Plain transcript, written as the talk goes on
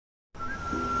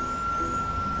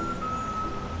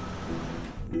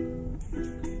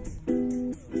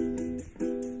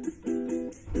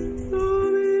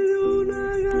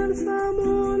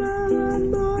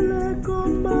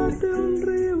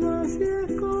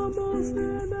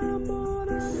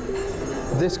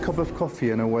This cup of coffee,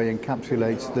 in a way,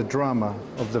 encapsulates the drama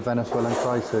of the Venezuelan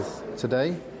crisis.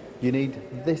 Today, you need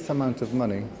this amount of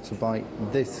money to buy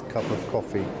this cup of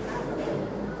coffee.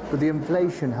 But the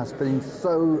inflation has been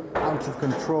so out of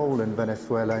control in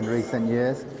Venezuela in recent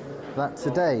years that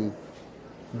today,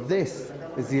 this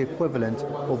is the equivalent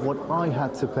of what I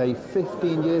had to pay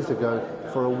 15 years ago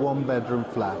for a one-bedroom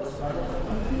flat.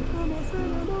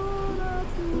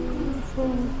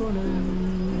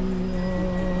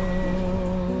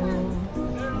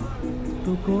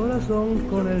 Tu corazón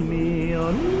con el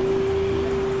mío.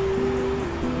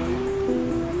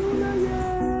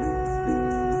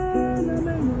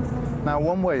 Now,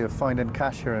 one way of finding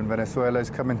cash here in Venezuela is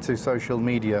coming to social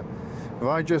media. If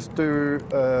I just do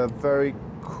a very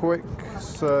quick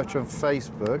search on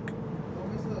Facebook,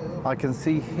 I can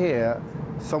see here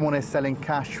someone is selling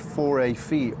cash for a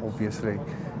fee, obviously,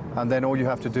 and then all you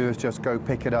have to do is just go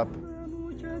pick it up.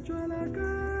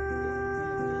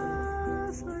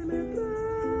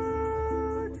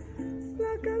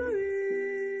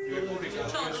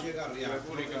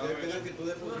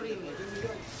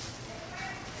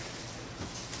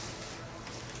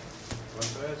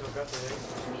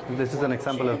 This is an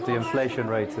example of the inflation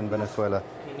rates in Venezuela.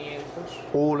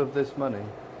 All of this money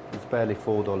is barely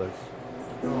 $4.